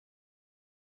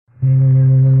Lipton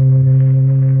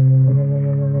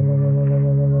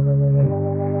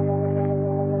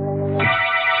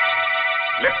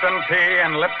Tea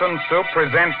and Lipton Soup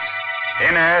presents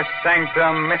Inner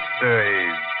Sanctum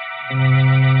Mysteries.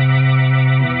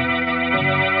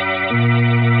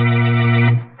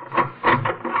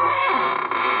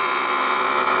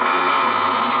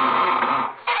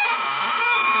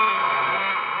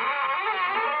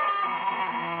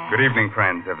 Good evening,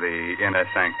 friends of the Inner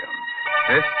Sanctum.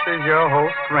 This is your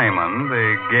host, Raymond,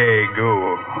 the gay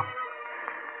ghoul.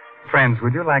 Friends,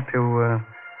 would you like to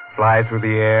fly through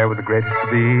the air with the greatest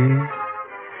speed?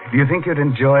 Do you think you'd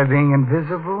enjoy being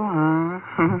invisible,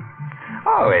 huh?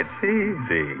 Oh, it's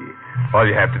easy. All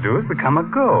you have to do is become a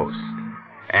ghost.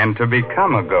 And to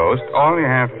become a ghost, all you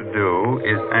have to do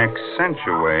is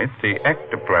accentuate the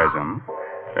ectoplasm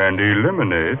and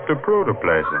eliminate the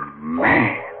protoplasm.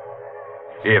 Man!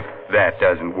 If that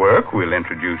doesn't work, we'll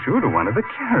introduce you to one of the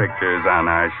characters on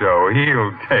our show.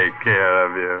 He'll take care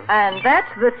of you. And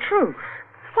that's the truth.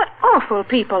 What awful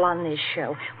people on this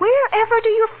show. Wherever do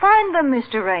you find them,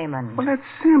 Mr. Raymond? Well, it's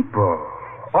simple.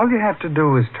 All you have to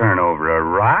do is turn over a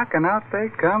rock, and out they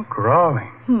come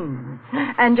crawling.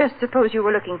 And just suppose you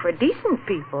were looking for decent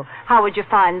people. How would you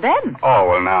find them? Oh,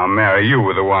 well, now, Mary, you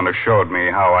were the one who showed me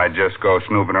how I'd just go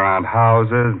snooping around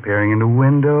houses, peering into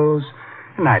windows,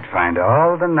 and I'd find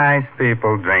all the nice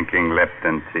people drinking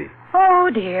Lipton tea. Oh,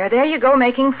 dear, there you go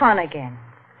making fun again.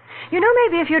 You know,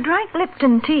 maybe if you drank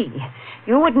Lipton tea,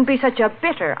 you wouldn't be such a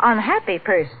bitter, unhappy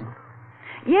person.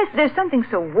 Yes, there's something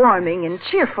so warming and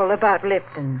cheerful about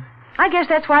Lipton. I guess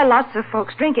that's why lots of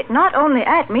folks drink it not only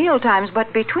at mealtimes,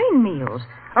 but between meals,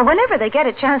 or whenever they get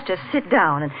a chance to sit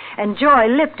down and enjoy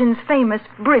Lipton's famous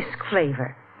brisk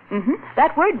flavor.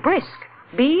 That word brisk,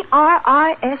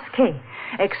 B-R-I-S-K,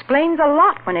 explains a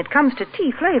lot when it comes to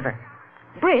tea flavor.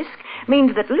 Brisk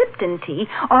means that Lipton tea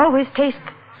always tastes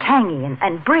tangy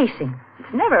and bracing.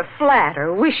 It's never flat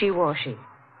or wishy-washy.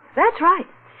 That's right.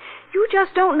 You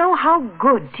just don't know how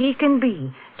good tea can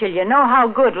be till you know how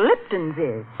good Lipton's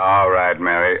is. All right,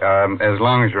 Mary. As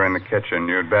long as you're in the kitchen,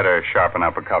 you'd better sharpen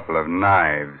up a couple of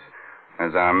knives,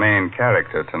 as our main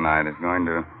character tonight is going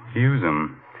to use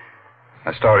them.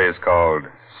 Our story is called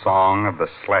Song of the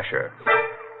Slasher.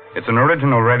 It's an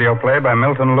original radio play by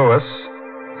Milton Lewis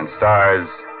and stars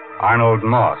Arnold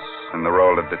Moss in the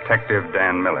role of Detective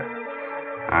Dan Miller.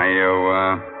 Are you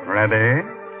ready?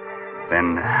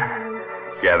 Then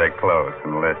gather close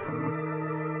and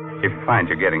listen. If you find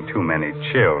you're getting too many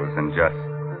chills, then just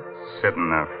sit in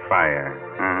the fire.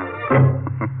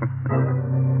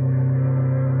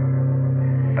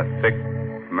 A thick,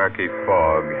 murky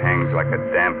fog hangs like a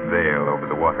damp veil over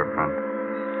the waterfront.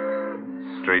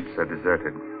 Streets are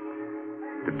deserted.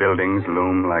 The buildings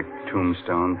loom like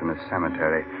tombstones in a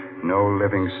cemetery. No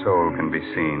living soul can be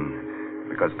seen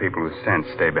because people with sense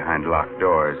stay behind locked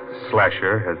doors. The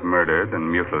slasher has murdered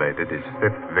and mutilated his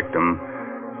fifth victim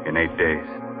in 8 days.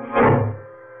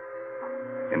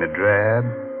 In a drab,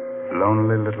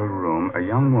 lonely little room, a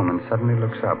young woman suddenly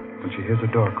looks up when she hears a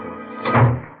door close.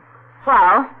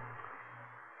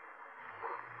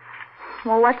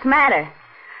 Well, what's the matter?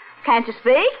 Can't you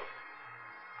speak?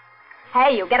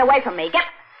 Hey, you, get away from me. Get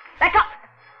back up.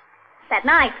 That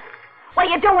knife. What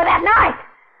are you doing with that knife?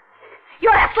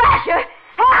 You're a slasher.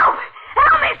 Help!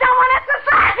 Help me, someone! It's the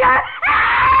slasher!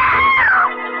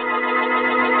 Help!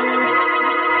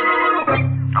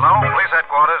 Hello, police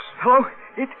headquarters. Hello?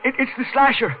 It's the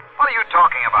slasher. What are you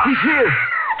talking about? He's here.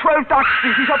 12 Dock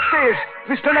Street. He's upstairs.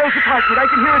 Mr. Nell's apartment. I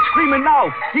can hear it screaming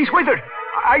now. He's with her.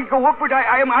 I go up, but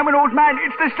I'm an old man.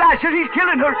 It's the slasher. He's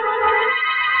killing her.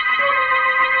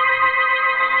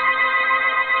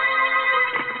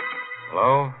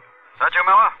 Hello? Is that you,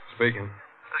 Miller? Speaking.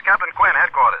 This is Captain Quinn,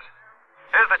 headquarters.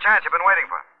 Here's the chance you've been waiting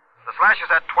for. The slasher's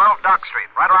at 12 Dock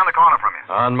Street, right around the corner from you.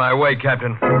 On my way,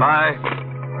 Captain. Bye.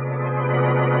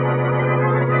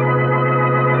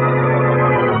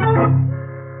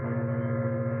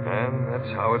 And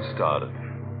that's how it started.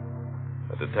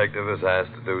 A detective is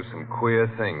asked to do some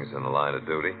queer things in the line of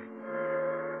duty.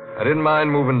 I didn't mind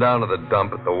moving down to the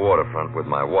dump at the waterfront with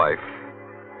my wife,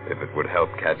 if it would help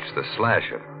catch the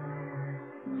slasher.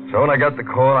 So when I got the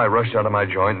call, I rushed out of my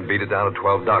joint and beat it down to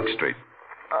 12 Dock Street.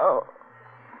 Oh.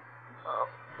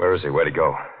 Where is he? Where'd he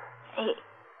go? He...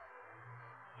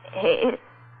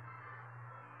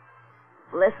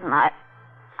 Listen, I...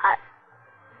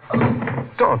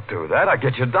 Don't do that. I'll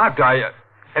get you a doctor.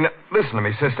 And listen to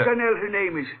me, sister. Donnell, her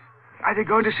name is. Are they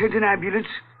going to send an ambulance?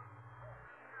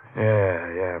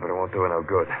 Yeah, but it won't do her no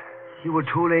good. You were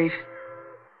too late.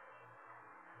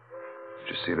 Did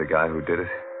you see the guy who did it?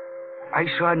 I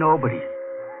saw nobody.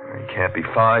 He can't be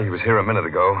far. He was here a minute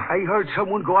ago. I heard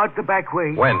someone go out the back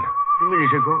way. When? A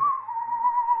minute ago.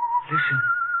 Listen.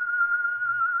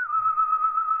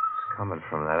 It's coming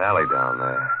from that alley down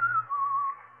there.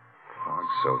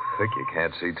 Fog's so thick you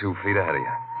can't see 2 feet ahead of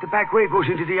you. The back way goes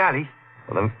into the alley.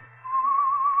 Well,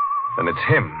 then it's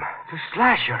him. The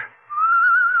slasher.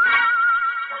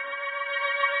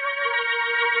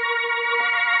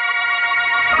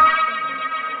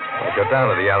 I got down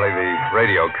to the alley, the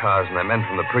radio cars and the men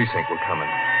from the precinct were coming.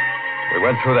 We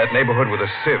went through that neighborhood with a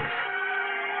sieve.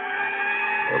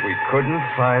 But we couldn't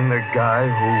find the guy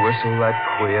who whistled that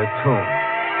queer tune.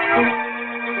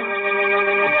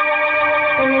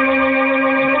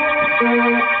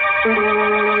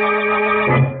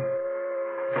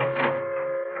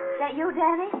 Is that you,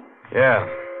 Danny? Yeah.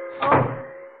 Oh.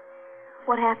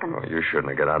 What happened? Well, you shouldn't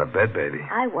have got out of bed, baby.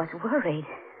 I was worried.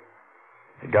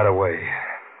 He got away.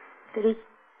 Did he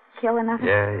kill another?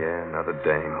 Yeah, another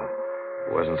dame.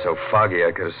 It wasn't so foggy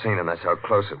I could have seen him. That's how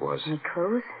close it was. Any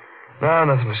clues? No,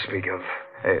 nothing to speak of.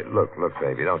 Hey, look,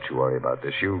 baby, don't you worry about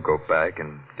this. You go back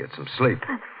and get some sleep.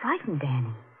 I'm frightened,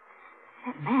 Danny.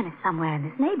 That man is somewhere in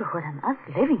this neighborhood and us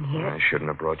living here. I shouldn't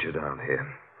have brought you down here.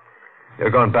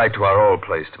 You're going back to our old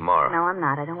place tomorrow. No, I'm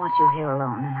not. I don't want you here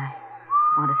alone, and I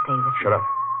want to stay with you. Shut up.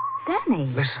 Danny.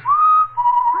 Listen.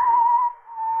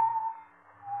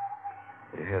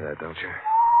 You hear that, don't you?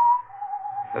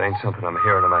 It ain't something I'm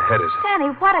hearing in my head, is it?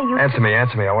 Danny, what are you... Answer me.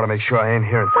 I want to make sure I ain't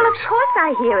hearing Well, of things. course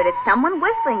I hear it. It's someone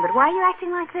whistling, but why are you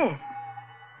acting like this?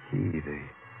 The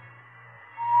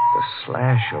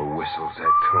slasher whistles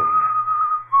that tune.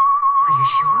 Are you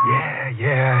sure?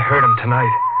 Yeah, I heard him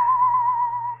tonight.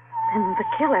 Then the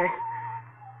killer...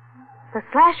 The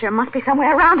slasher must be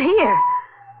somewhere around here.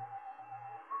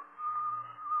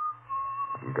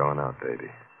 I'm going out,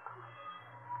 baby.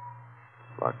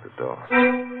 Lock the door.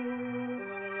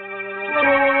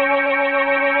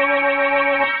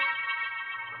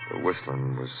 The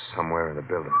whistling was somewhere in the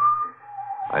building.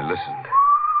 I listened.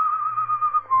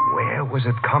 Where was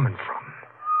it coming from?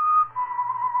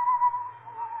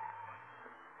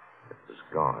 It was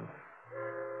gone.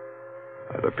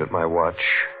 I looked at my watch.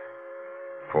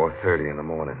 4:30 in the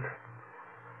morning.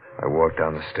 I walked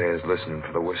down the stairs listening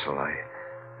for the whistle. I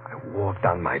walked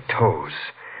on my toes,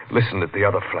 listened at the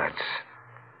other flats.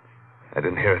 I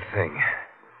didn't hear a thing.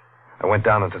 I went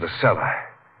down into the cellar.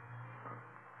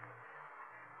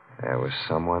 There was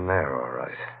someone there, all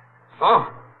right. Oh?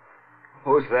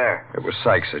 Who's there? It was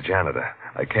Sykes, a janitor.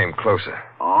 I came closer.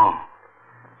 Oh,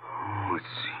 it's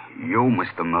you,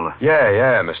 Mr. Miller.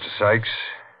 Yeah, Mr. Sykes.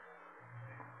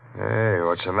 Hey,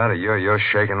 what's the matter? You're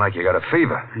shaking like you got a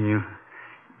fever.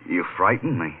 You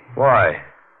frightened me. Why?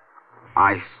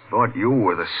 I thought you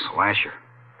were the slasher.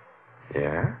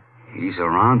 Yeah? He's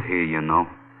around here, you know.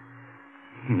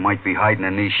 He might be hiding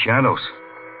in these shadows.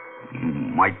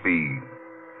 Might be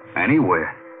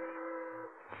anywhere.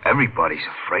 Everybody's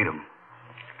afraid of him.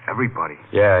 Everybody.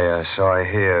 Yeah, so I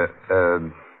hear.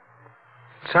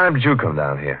 What time did you come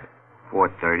down here?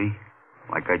 4:30,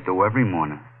 like I do every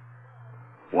morning.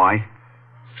 Why?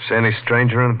 See any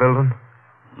stranger in the building?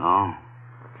 No,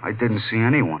 I didn't see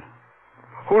anyone.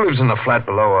 Who lives in the flat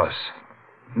below us?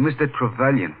 Mr.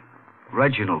 Trevelyan.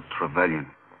 Reginald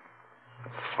Trevelyan.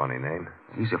 Funny name.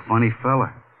 He's a funny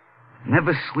fella.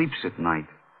 Never sleeps at night.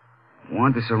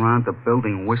 Wanders around the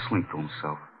building whistling to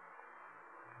himself.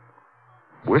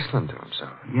 Whistling to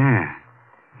himself? Yeah.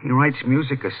 He writes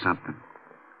music or something.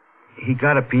 He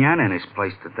got a piano in his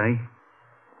place today.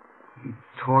 He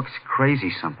talks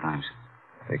crazy sometimes.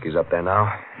 Think he's up there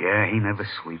now? Yeah, he never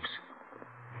sleeps.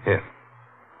 Here.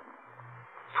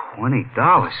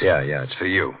 $20? Yeah, it's for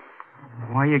you.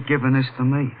 Why are you giving this to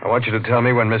me? I want you to tell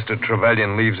me when Mr.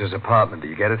 Trevelyan leaves his apartment. Do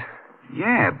you get it?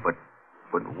 Yeah, but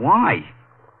why?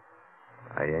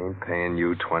 I ain't paying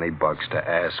you $20 to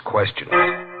ask questions.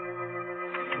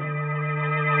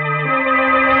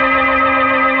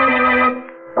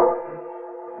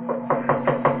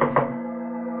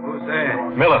 Who's there?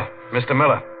 Miller. Mr.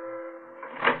 Miller.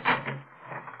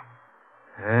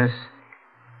 Yes?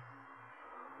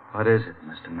 What is it,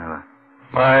 Mr. Miller?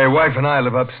 My wife and I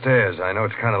live upstairs. I know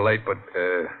it's kind of late, but,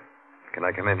 can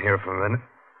I come in here for a minute?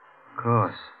 Of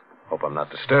course. Hope I'm not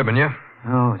disturbing you.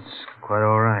 No, it's quite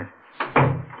all right.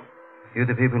 You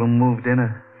the people who moved in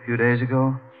a few days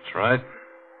ago? That's right.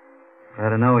 Glad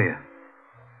to know you.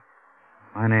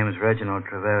 My name is Reginald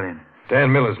Trevelyan.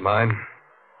 Dan Miller's mine.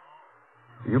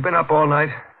 You been up all night?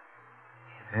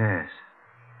 Yes.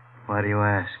 Why do you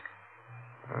ask?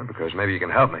 Because maybe you can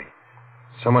help me.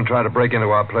 Someone tried to break into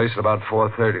our place at about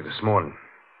 4:30 this morning.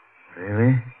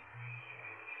 Really?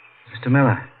 Mr.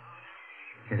 Miller,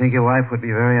 You think your wife would be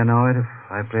very annoyed if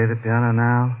I play the piano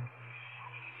now?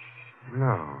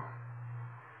 No.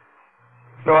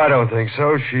 No, I don't think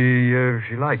so.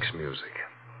 She likes music.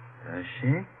 Does she?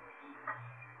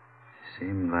 She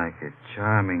seemed like a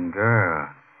charming girl.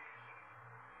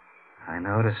 I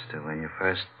noticed her when you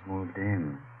first moved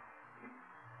in.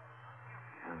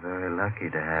 You're very lucky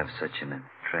to have such an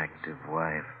attractive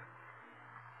wife.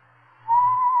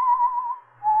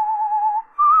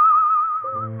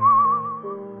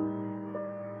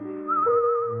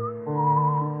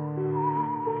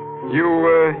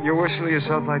 You whistle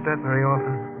yourself like that very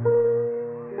often?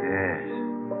 Yes.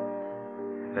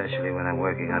 Especially when I'm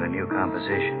working on a new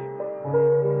composition.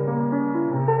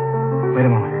 Wait a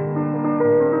moment.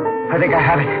 I think I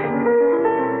have it.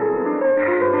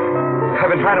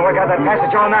 I've been trying to work out that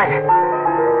passage all night.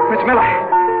 Mr. Miller,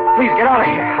 please get out of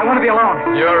here. I want to be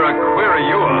alone. You're a query,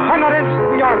 you are. I'm not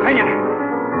interested in your opinion.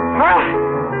 Well,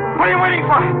 what are you waiting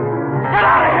for? Get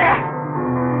out of here!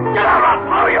 Get out, I'll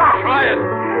blow you out! Try it.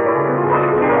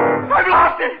 I've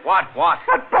lost it! What?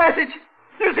 That passage!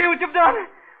 You see what you've done?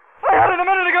 I had it a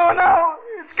minute ago and now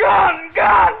it's gone!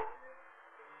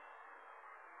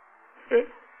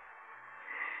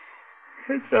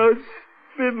 It's how it's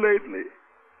been lately.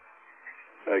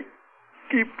 I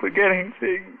keep forgetting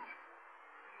things.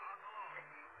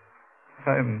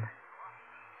 I'm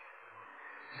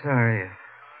sorry if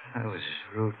I was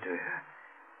rude to you.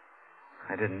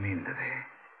 I didn't mean to be.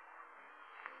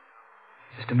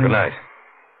 Mr. Miller. Good night.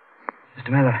 Mr.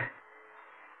 Miller,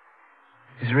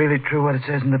 is it really true what it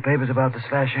says in the papers about the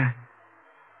slasher?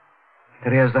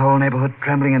 That he has the whole neighborhood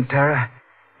trembling in terror?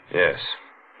 Yes.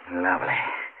 Lovely.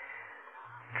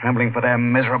 Trembling for their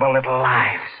miserable little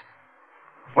lives.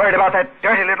 Worried about their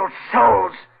dirty little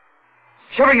souls.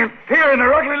 Shivering in fear in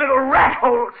their ugly little rat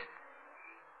holes.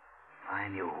 If I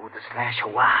knew who the slasher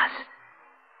was,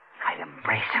 I'd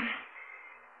embrace him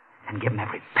and give him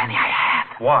every penny I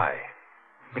have. Why?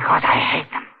 Because I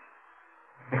hate them.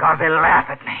 Because they laugh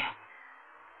at me.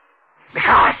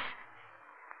 Because...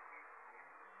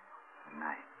 Good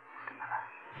night, Mr. Miller.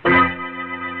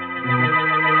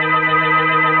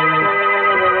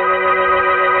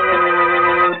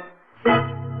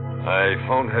 I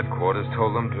phoned headquarters,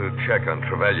 told them to check on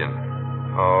Trevelyan.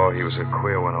 Oh, he was a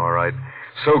queer one, all right.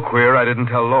 So queer I didn't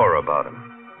tell Laura about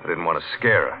him. I didn't want to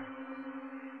scare her.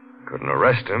 Couldn't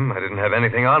arrest him. I didn't have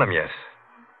anything on him yet.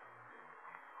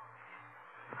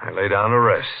 I lay down to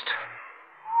rest.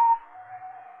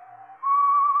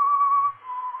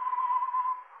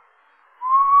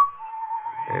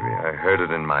 Maybe I heard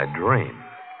it in my dream.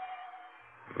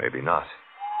 Maybe not.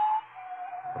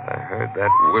 But I heard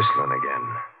that whistling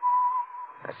again.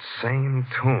 That same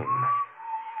tune.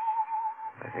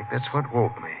 I think that's what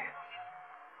woke me.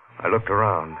 I looked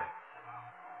around.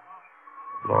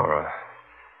 Laura.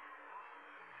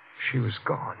 She was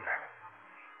gone.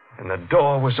 And the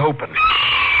door was open.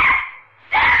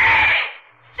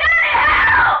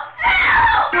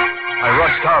 I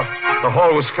rushed out. The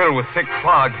hall was filled with thick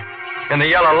fog. In the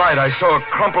yellow light, I saw a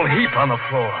crumpled heap on the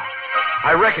floor.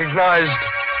 I recognized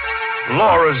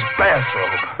Laura's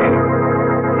bathrobe.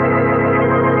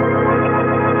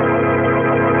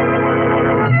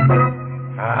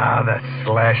 Ah, that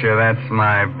slasher, that's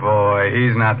my boy.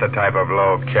 He's not the type of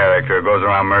low character who goes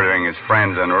around murdering his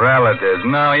friends and relatives.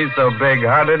 No, he's so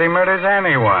big-hearted he murders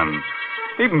anyone.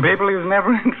 Even people he was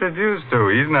never introduced to.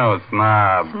 He's no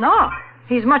snob. Snob?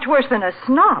 He's much worse than a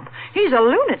snob. He's a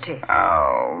lunatic.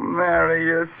 Oh, Mary,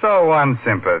 you're so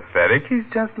unsympathetic. He's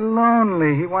just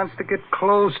lonely. He wants to get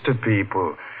close to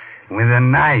people with a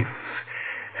knife.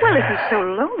 Well, if he's so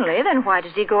lonely, then why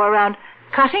does he go around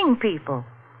cutting people?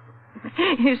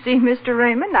 You see, Mr.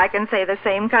 Raymond, I can say the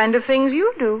same kind of things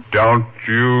you do. Don't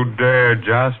you dare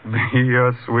just be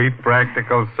your sweet,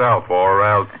 practical self, or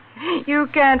else... You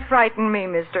can't frighten me,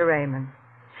 Mr. Raymond.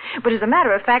 But as a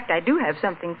matter of fact, I do have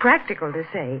something practical to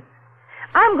say.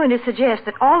 I'm going to suggest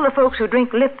that all the folks who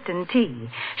drink Lipton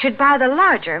tea should buy the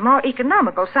larger, more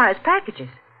economical size packages.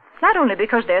 Not only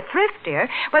because they're thriftier,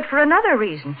 but for another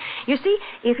reason. You see,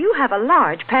 if you have a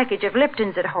large package of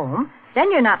Liptons at home,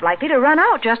 then you're not likely to run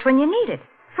out just when you need it.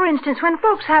 For instance, when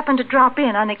folks happen to drop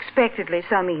in unexpectedly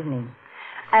some evening.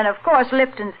 And, of course,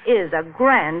 Lipton's is a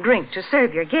grand drink to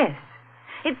serve your guests.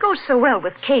 It goes so well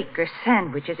with cake or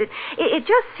sandwiches. It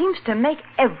just seems to make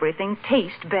everything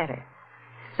taste better.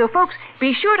 So, folks,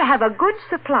 be sure to have a good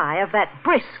supply of that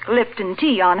brisk Lipton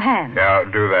tea on hand. Yeah,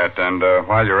 do that. And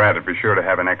while you're at it, be sure to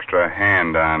have an extra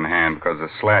hand on hand, because the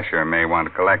slasher may want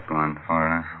to collect one for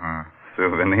a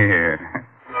souvenir.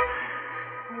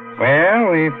 Well,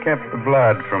 we've kept the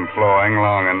blood from flowing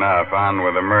long enough. On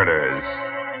with the murders.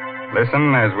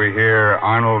 Listen as we hear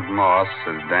Arnold Moss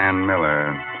as Dan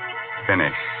Miller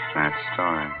finish that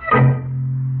story.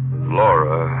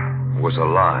 Laura was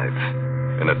alive,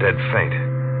 in a dead faint.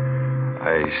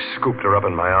 I scooped her up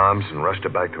in my arms and rushed her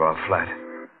back to our flat.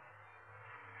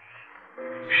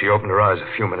 She opened her eyes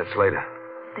a few minutes later.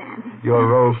 Danny.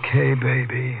 You're okay,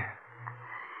 baby.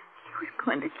 He was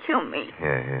going to kill me.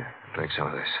 Yeah. Drink some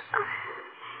of this.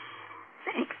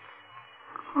 Thanks.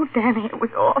 Oh, Danny, it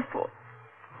was awful.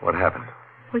 What happened?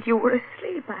 Well, you were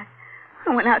asleep.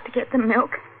 I went out to get the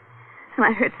milk, and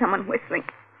I heard someone whistling.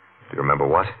 Do you remember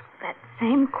what? That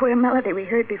same queer melody we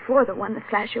heard before, the one the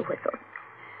slasher whistled.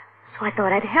 So I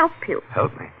thought I'd help you.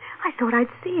 Help me? I thought I'd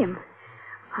see him.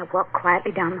 I walked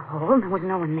quietly down the hall, and there was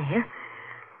no one there.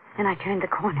 Then I turned the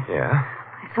corner. Yeah?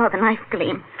 I saw the knife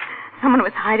gleam. Someone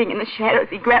was hiding in the shadows.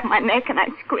 He grabbed my neck, and I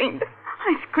screamed.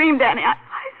 I screamed, Danny. I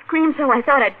screamed so I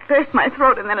thought I'd burst my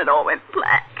throat, and then it all went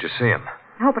flat. Did you see him?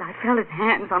 No, but I felt his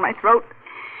hands on my throat.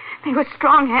 They were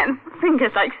strong hands,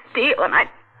 fingers like steel, and I...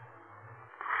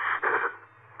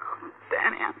 Oh,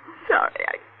 Danny, I'm sorry.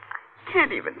 I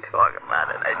can't even talk about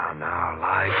it. Now,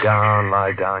 lie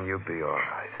down. You'll be all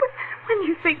right. But when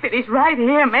you think that he's right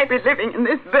here, maybe living in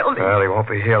this building... Well, he won't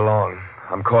be here long.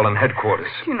 I'm calling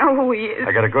headquarters. Do you know who he is?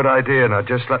 I got a good idea. Now,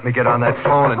 just let me get on that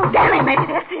phone and... Oh, Danny, maybe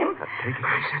that's him. Now,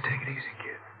 take it easy,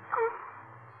 kid.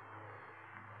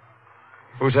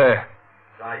 Who's there?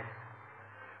 Right.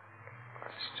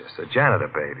 It's just a janitor,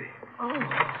 baby. Oh.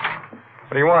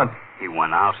 What do you want? He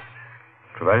went out.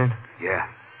 Trevelyan? Yeah.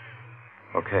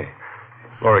 Okay.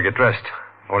 Laura, get dressed.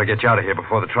 I want to get you out of here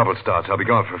before the trouble starts. I'll be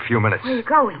gone for a few minutes. Where are you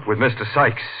going? With Mr.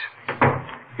 Sykes.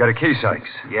 You got a key, Sykes?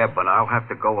 Yeah, but I'll have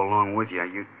to go along with you.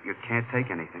 You can't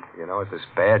take anything. You know what this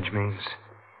badge means?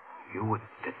 You a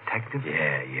detective?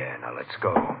 Yeah. Now, let's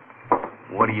go.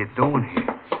 What are you doing here?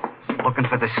 Looking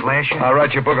for the slasher? I'll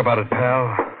write you a book about it,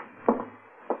 pal.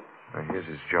 Now, here's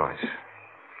his joint.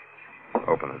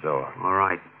 Open the door. All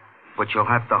right. But you'll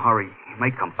have to hurry. He may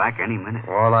come back any minute.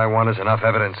 All I want is enough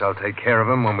evidence. I'll take care of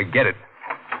him when we get it.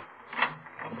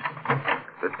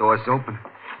 The door's open.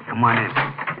 Come on in.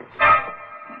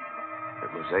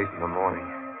 It was 8 in the morning.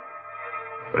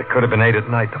 But it could have been 8 at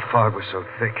night. The fog was so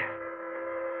thick.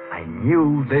 I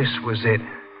knew this was it.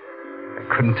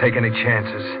 I couldn't take any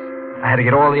chances. I had to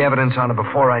get all the evidence on him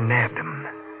before I nabbed him.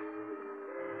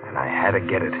 And I had to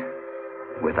get it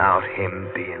without him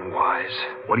being wise.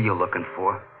 What are you looking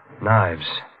for? Knives.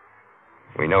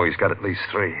 We know he's got at least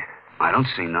 3. I don't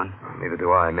see none. Neither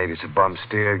do I. Maybe it's a bum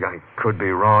steer. I could be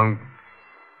wrong.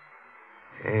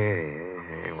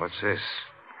 Hey, what's this?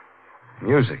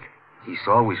 Music. He's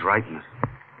always writing it.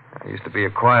 I used to be a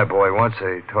choir boy once.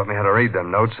 They taught me how to read them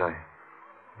notes. I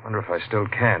wonder if I still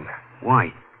can.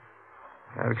 Why?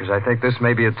 Because I think this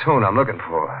may be a tune I'm looking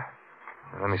for.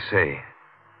 Let me see.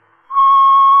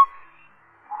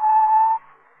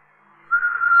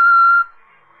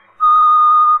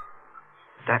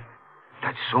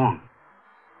 That song.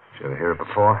 Did you ever hear it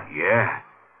before? Yeah.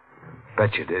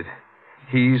 Bet you did.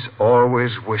 He's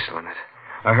always whistling it.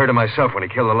 I heard it myself when he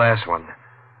killed the last one.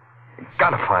 You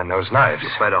gotta find those knives. You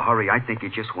better hurry. I think he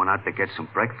just went out to get some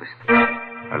breakfast.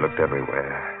 I looked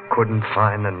everywhere. Couldn't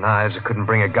find the knives. I couldn't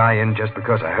bring a guy in just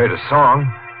because I heard a song.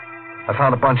 I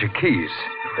found a bunch of keys.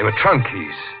 They were trunk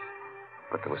keys.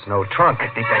 But there was no trunk. I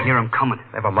think I hear him coming.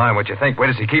 Never mind what you think. Where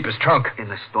does he keep his trunk? In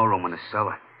the storeroom in the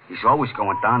cellar. He's always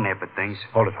going down there for things.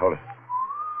 Hold it.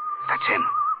 That's him.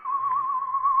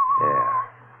 Yeah.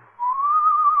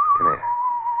 Come here.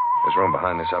 There's room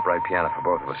behind this upright piano for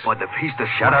both of us. But if he's the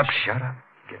Shut up.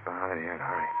 Get behind here and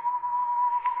hurry.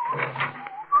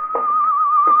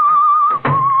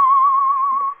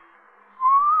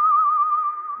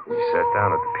 He sat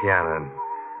down at the piano and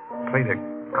played a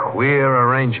queer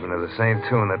arrangement of the same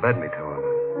tune that led me to him.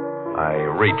 I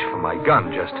reached for my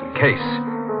gun just in case.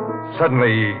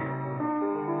 Suddenly,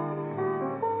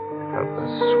 I felt the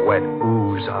sweat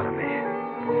ooze out of me.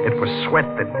 It was sweat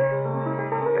that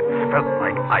felt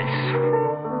like ice.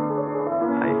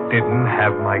 I didn't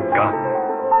have my gun.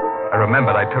 I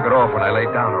remembered I took it off when I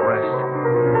laid down to rest.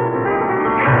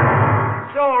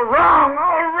 It's all wrong.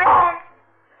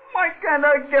 Why can't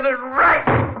I get it right?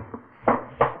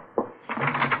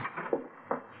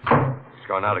 He's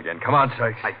going out again. Come on,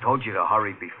 Sykes. I told you to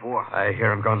hurry before. I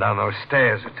hear him going down those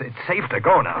stairs. It's safe to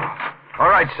go now. All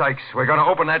right, Sykes. We're going to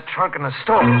open that trunk in the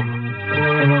store.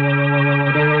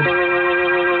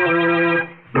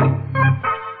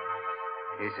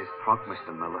 Here's his trunk,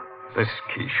 Mr. Miller. This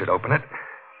key should open it.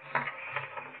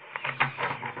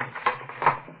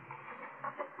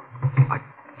 Are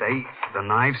they the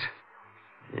knives?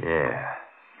 Yeah.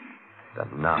 The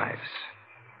knives.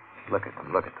 Look at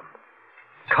them.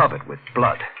 covered with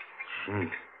blood.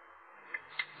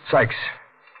 Sykes,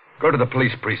 go to the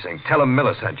police precinct. Tell them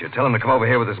Miller sent you. Tell them to come over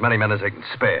here with as many men as they can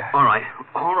spare. All right.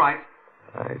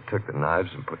 I took the knives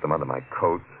and put them under my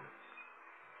coat.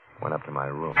 Went up to my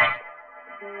room.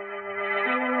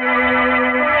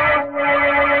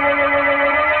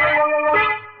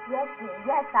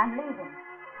 Yes, I'm leaving.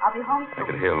 I'll be home soon. I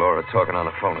could hear Laura talking on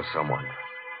the phone to someone.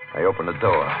 I opened the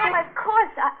door. Oh, of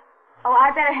course.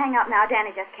 I better hang up now. Danny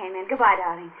just came in. Goodbye,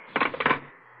 darling.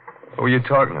 Who are you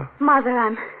talking to? Mother,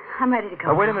 I'm ready to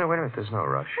go. Oh, wait a minute. There's no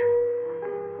rush.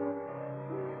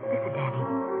 Listen, Danny.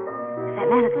 It's that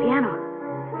man at the piano.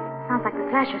 Sounds like the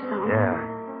Slasher song. Yeah.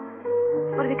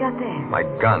 What have you got there? My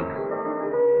gun.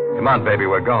 Come on, baby,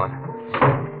 we're going.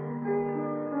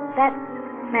 That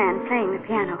man playing the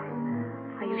piano.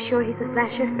 Are you sure he's the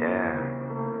Slasher? Yeah.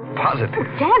 Positive.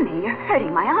 Oh, Danny, you're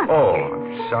hurting my arm. Oh,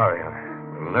 I'm sorry. I'm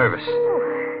a little nervous.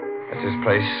 That's his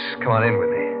place. Come on in with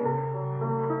me.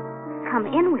 Come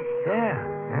in with you? Yeah.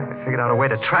 I figured out a way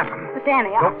to trap him. But, Danny,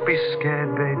 Don't be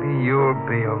scared, baby. You'll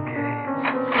be okay.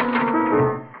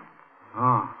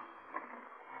 Oh.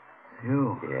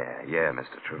 You? Yeah,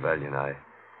 Mr. Trevelyan. I'd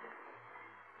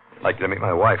like you to meet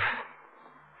my wife.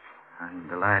 I'm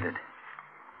delighted.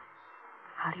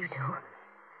 How do you do?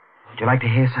 Would you like to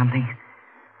hear something?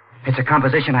 It's a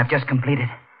composition I've just completed.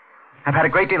 I've had a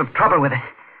great deal of trouble with it.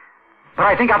 But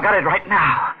I think I've got it right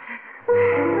now.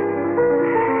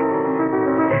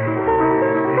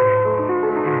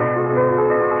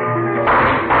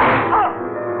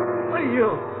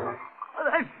 You.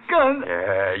 That gun.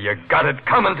 Yeah, you got it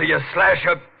coming to you,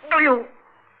 Slasher. You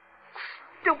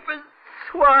stupid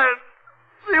swine.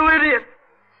 You idiot.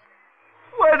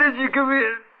 Why did you give me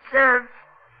a chance?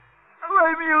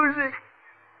 My music.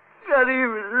 Not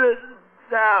even written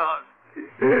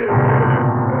down.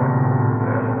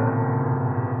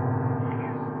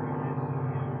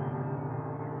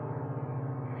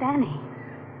 Danny.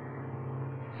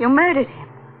 You murdered him.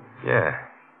 Yeah,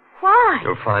 Why?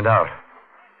 you'll find out.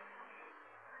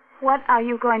 What are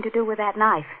you going to do with that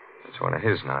knife? It's one of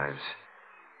his knives.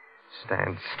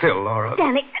 Stand still, Laura.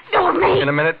 Danny, do with me. In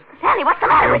a minute. Danny, what's the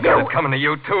matter You with got you? it coming to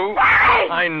you, too. Danny!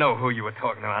 I know who you were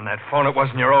talking to on that phone. It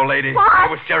wasn't your old lady. What?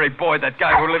 It was Jerry Boyd, that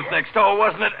guy who lives next door,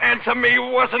 wasn't it? Answer me,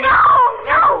 wasn't it?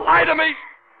 No! Lie to me.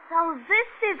 So this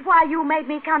is why you made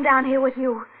me come down here with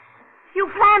you. You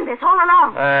planned this all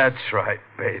along. That's right,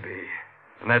 baby.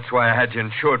 And that's why I had you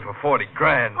insured for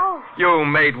 $40,000. Oh. You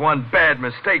made one bad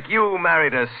mistake. You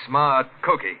married a smart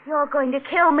cookie. You're going to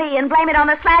kill me and blame it on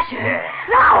the Slasher. Yeah.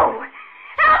 No!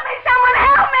 Help me, someone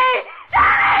help me!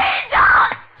 Danny,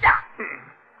 don't!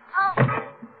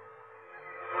 Oh.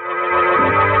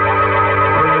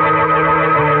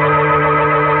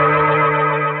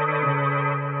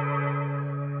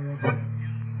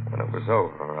 When it was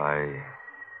over,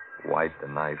 I wiped the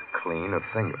knife clean of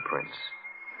fingerprints.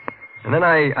 And then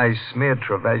I smeared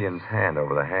Trevelyan's hand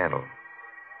over the handle.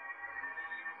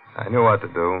 I knew what to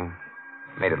do.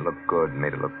 Made it look good,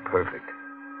 made it look perfect.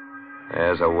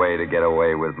 There's a way to get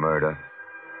away with murder.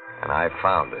 And I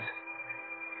found it.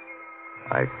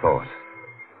 I thought.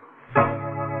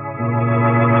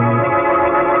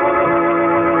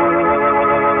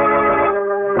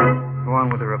 Go on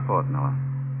with the report, Miller.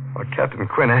 Well, Captain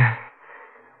Quinn,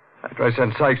 after I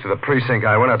sent Sykes to the precinct,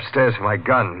 I went upstairs for my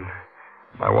gun.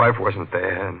 My wife wasn't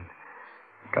there, and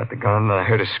got the gun, and I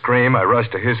heard a scream. I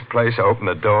rushed to his place. I opened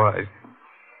the door. I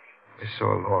saw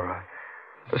Laura.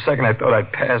 For a second, I thought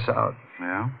I'd pass out.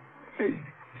 Yeah?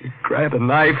 He grabbed a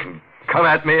knife and come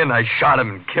at me, and I shot him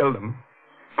and killed him.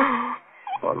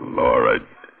 Oh, Laura.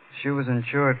 She was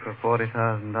insured for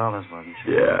 $40,000, wasn't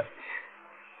she?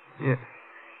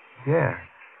 Yeah.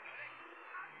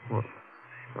 Well,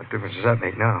 what difference does that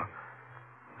make now?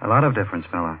 A lot of difference,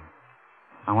 Miller.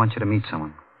 I want you to meet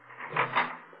someone.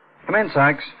 Come in,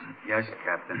 Sykes. Yes,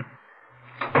 Captain.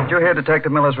 Did you hear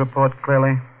Detective Miller's report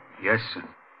clearly? Yes, sir.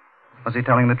 Was he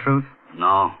telling the truth?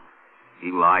 No.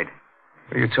 He lied.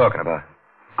 What are you talking about?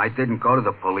 I didn't go to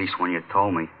the police when you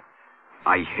told me.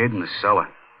 I hid in the cellar.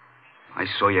 I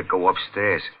saw you go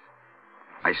upstairs.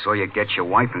 I saw you get your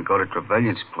wife and go to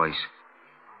Trevelyan's place.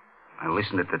 I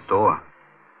listened at the door.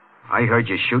 I heard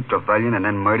you shoot Trevelyan and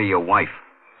then murder your wife.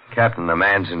 Captain, the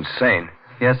man's insane.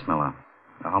 Yes, Miller.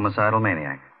 A homicidal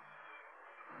maniac.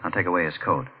 I'll take away his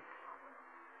coat.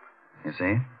 You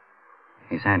see?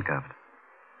 He's handcuffed.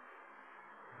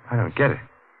 I don't get it.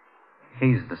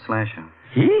 He's the slasher.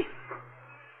 He?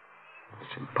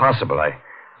 It's impossible. I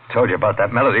told you about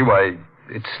that melody. Why,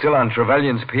 it's still on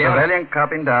Trevelyan's piano. Trevelyan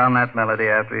copied down that melody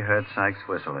after he heard Sykes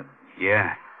whistle it.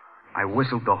 Yeah. I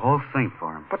whistled the whole thing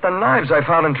for him. But the knives I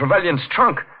found in Trevelyan's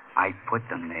trunk. I put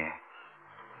them there.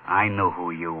 I knew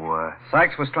who you were.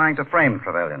 Sykes was trying to frame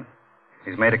Trevelyan.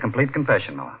 He's made a complete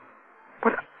confession, Miller.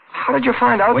 But how did you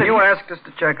find out When that you asked us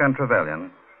to check on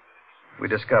Trevelyan, we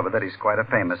discovered that he's quite a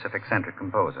famous, if eccentric,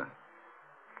 composer.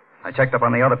 I checked up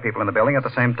on the other people in the building at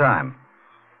the same time.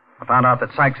 I found out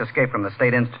that Sykes escaped from the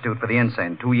State Institute for the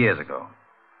Insane 2 years ago.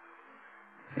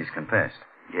 He's confessed.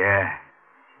 Yeah.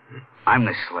 I'm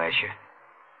the slasher.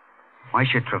 Why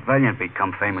should Trevelyan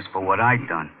become famous for what I'd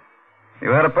done? You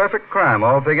had a perfect crime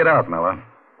all figured out, Miller.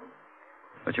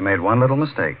 But you made one little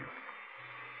mistake.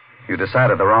 You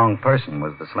decided the wrong person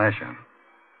was the slasher.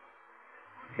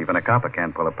 Even a copper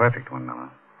can't pull a perfect one, Miller.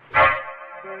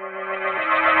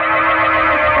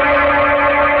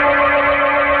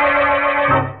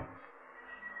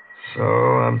 So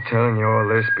I'm telling you all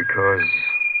this because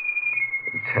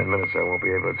in 10 minutes I won't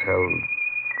be able to tell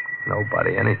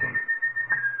nobody anything.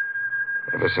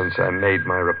 Ever since I made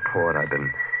my report, I've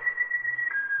been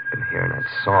hearing that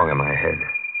song in my head.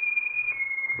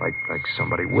 Like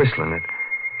somebody whistling it.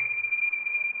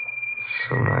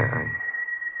 Soon I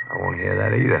won't hear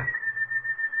that either.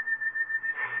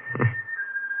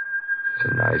 It's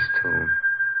a nice tune.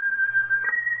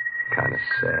 Kind of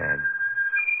sad.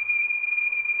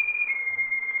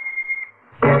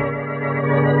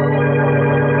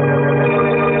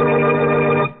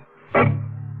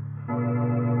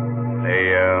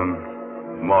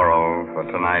 The moral for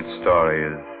tonight's story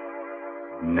is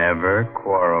never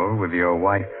quarrel with your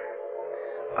wife.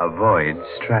 Avoid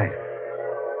strife.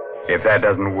 If that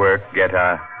doesn't work, get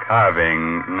a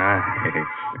carving knife.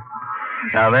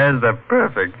 Now, there's the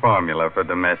perfect formula for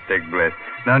domestic bliss.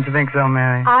 Don't you think so,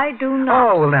 Mary? I do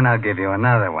not. Oh, well, then I'll give you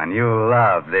another one. You'll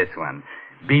love this one.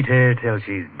 Beat her till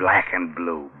she's black and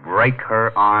blue. Break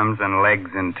her arms and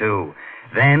legs in two.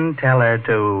 Then tell her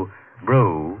to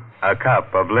brew a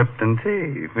cup of Lipton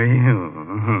tea for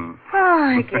you.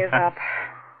 Oh, I give up.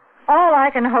 All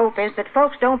I can hope is that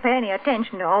folks don't pay any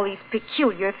attention to all these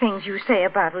peculiar things you say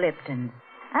about Lipton.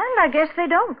 And I guess they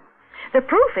don't. The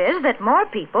proof is that more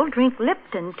people drink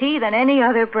Lipton tea than any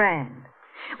other brand.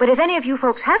 But if any of you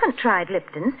folks haven't tried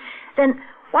Lipton's, then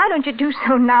why don't you do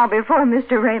so now before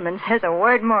Mr. Raymond says a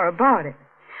word more about it?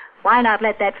 Why not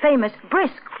let that famous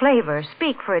brisk flavor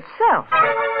speak for itself?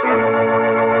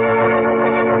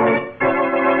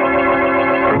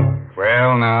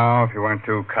 Well, now, if you weren't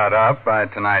too cut up by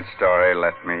tonight's story,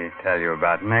 let me tell you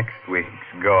about next week's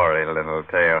gory little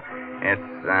tale.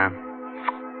 It's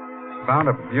about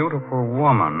a beautiful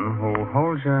woman who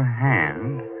holds your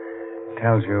hand,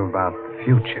 tells you about the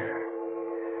future.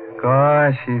 Of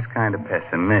course, she's kind of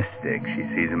pessimistic. She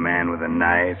sees a man with a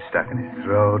knife stuck in his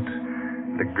throat,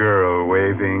 the girl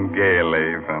waving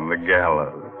gaily from the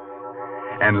gallows.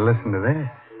 And listen to this.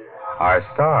 Our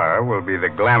star will be the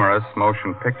glamorous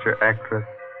motion picture actress,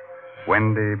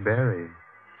 Wendy Berry.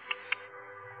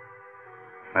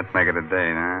 Let's make it a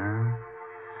date, huh?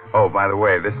 Oh, by the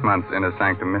way, this month's Inner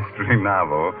Sanctum mystery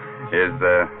novel is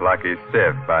The Lucky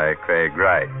Stiff by Craig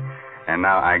Wright. And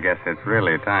now I guess it's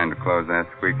really time to close that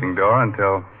squeaking door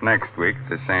until next week at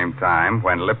the same time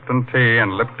when Lipton Tea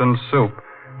and Lipton Soup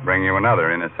bring you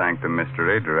another Inner Sanctum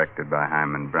mystery directed by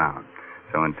Hyman Brown.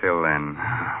 So until then...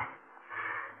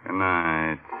 Good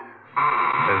night.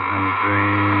 Pleasant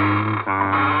dream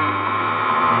time.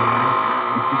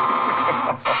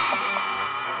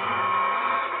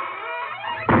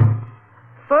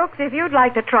 Folks, if you'd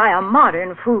like to try a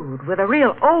modern food with a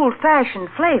real old-fashioned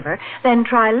flavor, then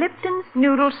try Lipton's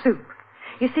Noodle Soup.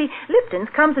 You see, Lipton's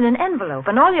comes in an envelope,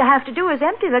 and all you have to do is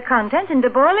empty the contents into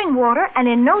boiling water, and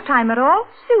in no time at all,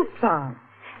 soup's on.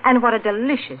 And what a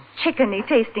delicious,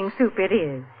 chickeny-tasting soup it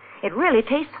is. It really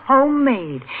tastes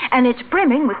homemade, and it's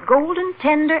brimming with golden,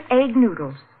 tender egg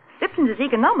noodles. Lipton's is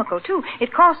economical, too.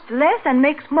 It costs less and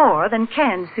makes more than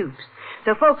canned soups.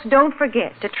 So, folks, don't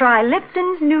forget to try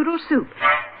Lipton's Noodle Soup.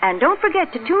 And don't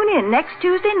forget to tune in next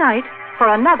Tuesday night for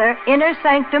another Inner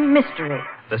Sanctum Mystery.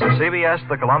 This is CBS,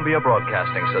 the Columbia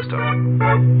Broadcasting System.